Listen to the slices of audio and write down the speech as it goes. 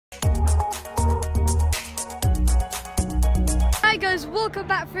welcome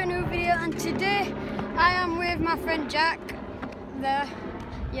back for a new video, and today I am with my friend Jack there,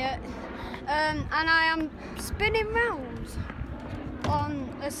 and I am spinning rounds on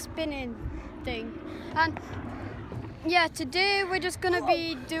a spinning thing. And yeah, today we're just gonna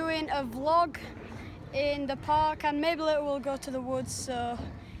be doing a vlog in the park, and maybe later we'll go to the woods. So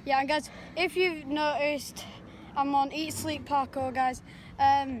yeah, and guys, if you've noticed, I'm on Eat Sleep Parkour, guys.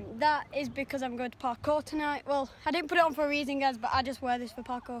 That is because I'm going to parkour tonight. Well, I didn't put it on for a reason, guys, but I just wear this for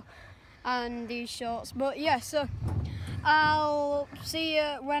parkour and these shorts. But yeah, so I'll see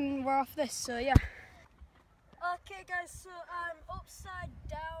you when we're off this, so yeah. Okay guys, so I'm upside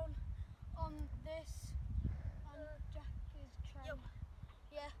down on this, and Jack is trying,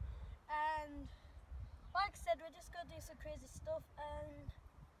 yeah, and like I said, we're just going to do some crazy stuff, and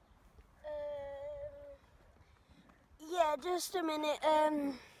yeah, just a minute.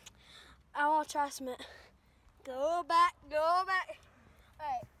 I want to try something. Go back.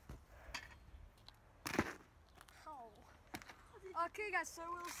 Right. Oh. Okay, guys. So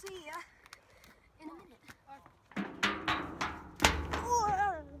we'll see ya in a minute.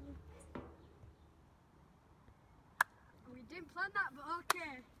 We didn't plan that, but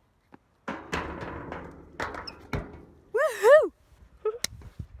okay. Woohoo!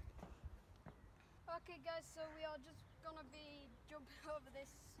 Okay, guys. So we are just gonna be jumping over this.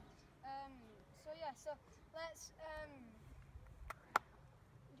 So yeah, so let's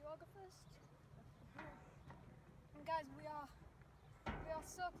do you all go first? And guys, we are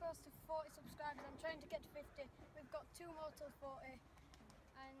so close to 40 subscribers. I'm trying to get to 50. We've got 2 more till 40,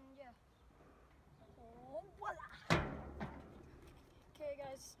 and yeah. Oh, voila! Okay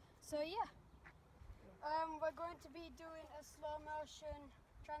guys, so yeah, we're going to be doing a slow motion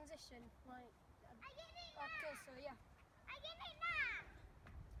transition, like. Okay, so yeah.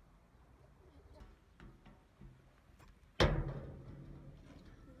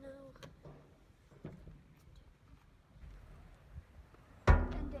 No.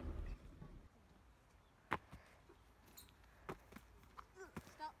 End it.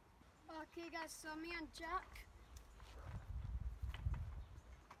 Stop. Okay guys, so me and Jack.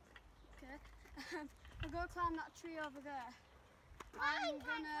 Okay. We're going to climb that tree over there. I'm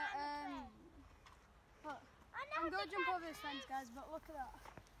gonna I'm going to jump over this fence, guys, but look at that.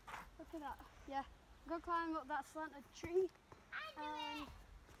 Look at that. Yeah. Go climb up that slanted tree.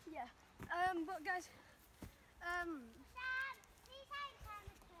 Yeah. But guys,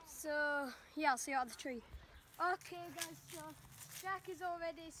 so yeah, I'll see you at the tree. Okay guys, so Jack has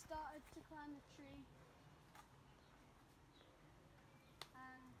already started to climb the tree.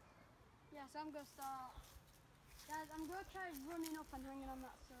 And yeah, so I'm gonna start. Guys, I'm gonna try running up and hanging on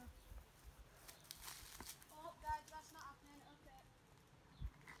that, so. Oh guys, that's not happening, okay.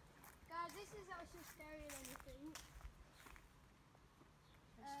 Guys, this is actually scarier than you think.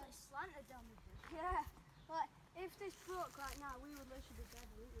 It's slanted down the hill. Yeah, like if this broke right now, we would literally be dead,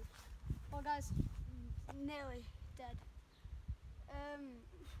 wouldn't we? Well guys, nearly dead.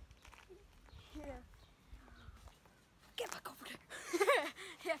 Yeah. Get back over there.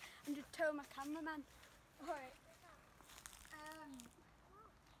 Yeah, I'm just telling my cameraman. Alright.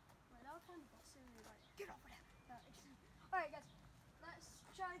 Wait, I'll kind of get soon, like, get over there. Alright guys, let's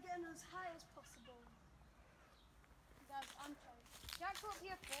try getting as high as possible. Guys, I'm trying. Jack's up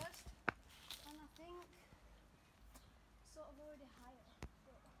here first, and I think sort of already higher,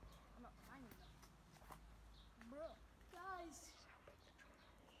 but I'm not climbing that. Bro, guys,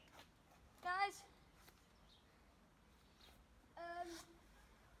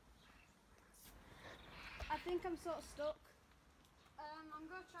 I think I'm sort of stuck. I'm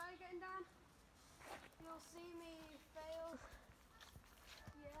gonna try getting down. You'll see me fail.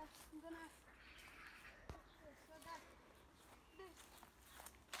 Yeah, I'm gonna. So guys, this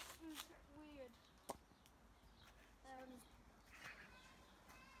is weird.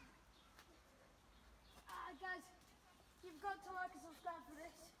 Guys, you've got to like and subscribe for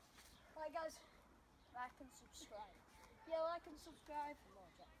this. Right, guys. Like and subscribe. Yeah, like and subscribe.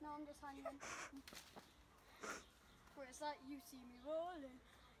 No, I'm just hanging. Where it's like you see me rolling,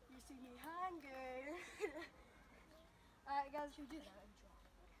 you see me hanging. Alright, guys, should we do that?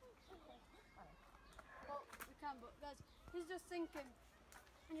 Well, we can, but guys, he's just thinking.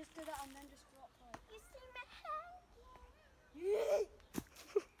 And just do that and then just drop like. You see me hanging.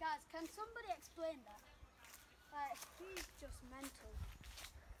 Guys, can somebody explain that? Like, he's just mental.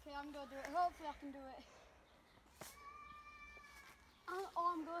 Okay, I'm gonna do it. Hopefully I can do it. Oh,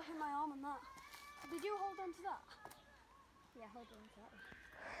 I'm gonna hit my arm on that. Did you hold on to that? Yeah, hold on to that one.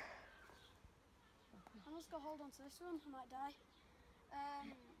 I'm just gonna hold on to this one. I might die.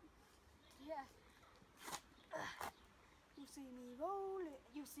 Yeah. You see me roll.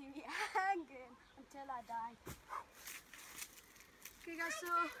 see me hanging until I die. Okay guys, so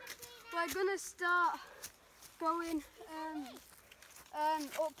we're gonna start going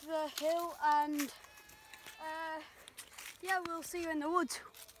up the hill, and yeah, we'll see you in the woods.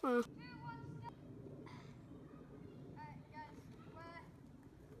 Alright guys, we're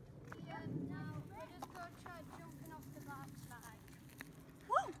here now. We're just gonna try jumping off the backside.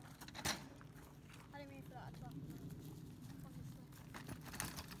 Woo! I didn't mean for that to happen, obviously.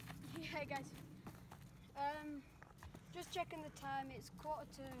 Yeah guys, just checking the time, it's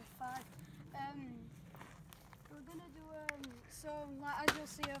 4:45. We're gonna do some, like as you'll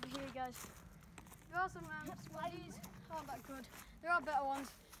see over here guys, there are some ramps, but these aren't that good. There are better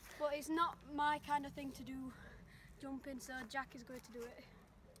ones, but it's not my kind of thing to do jumping, so Jack is going to do it.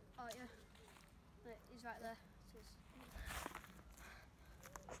 Oh yeah, look, he's right there.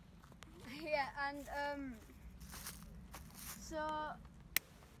 Yeah, and so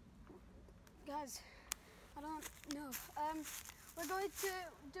guys, I don't know. We're going to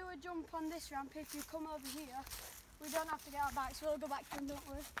do a jump on this ramp. If you come over here, we don't have to get our bikes, we'll go back to them, don't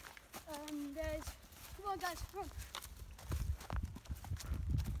worry. Guys, come on guys, run.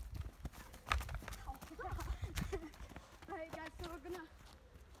 Right guys, so we're gonna,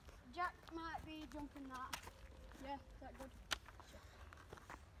 Jack might be jumping that. Yeah, is that good?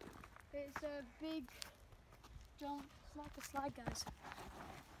 It's a big jump, it's like a slide guys.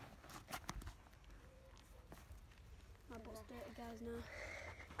 My butt's dirty guys now.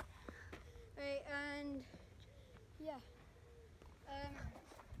 Right, and yeah.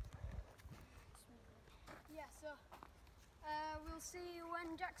 Yeah, so we'll see you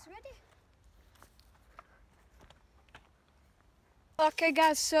when Jack's ready. Okay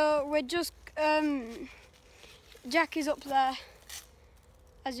guys, so we're just, Jack is up there,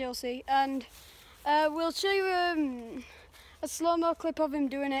 as you'll see, and we'll show you a slow-mo clip of him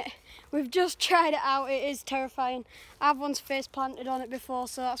doing it. We've just tried it out, it is terrifying. I've once face planted on it before,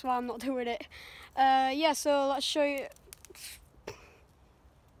 so that's why I'm not doing it. Yeah, so let's show you.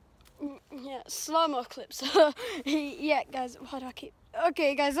 Yeah, slow-mo clips. Yeah, guys, why do I keep...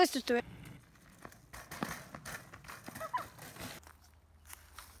 Okay, guys, let's just do it.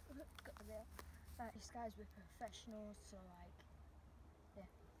 These guys were professionals, so like,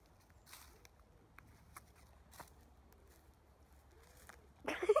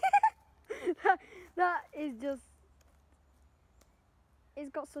 yeah. that is just... He's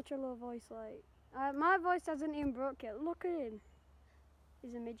got such a low voice, like... my voice hasn't even broke yet. Look at him.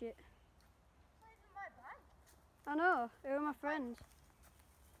 He's a midget. not even my bag. I know, who are my friends.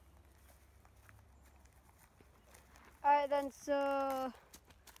 Alright then, so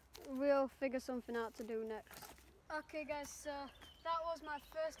we'll figure something out to do next. Okay guys, so that was my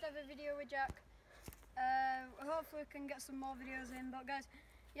first ever video with Jack. Hopefully we can get some more videos in, but guys,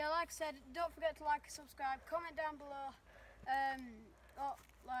 yeah, like I said, don't forget to like and subscribe, comment down below what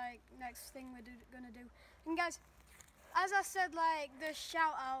like next thing we're gonna do. And guys, as I said, like the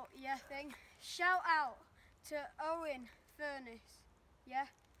shout out thing, shout out to Owen Furness, yeah,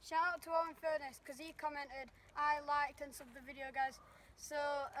 shout out to Owen Furness, because he commented, I liked and subbed the video guys, so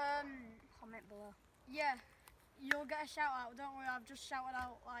Comment below. yeah, you'll get a shout out, don't worry, I've just shouted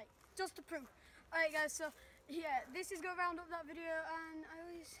out like just to prove. Alright guys, so yeah, this is gonna round up that video, and I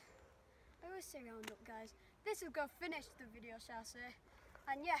always say round up guys, this is gonna finish the video, shall I say,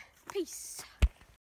 and yeah, peace.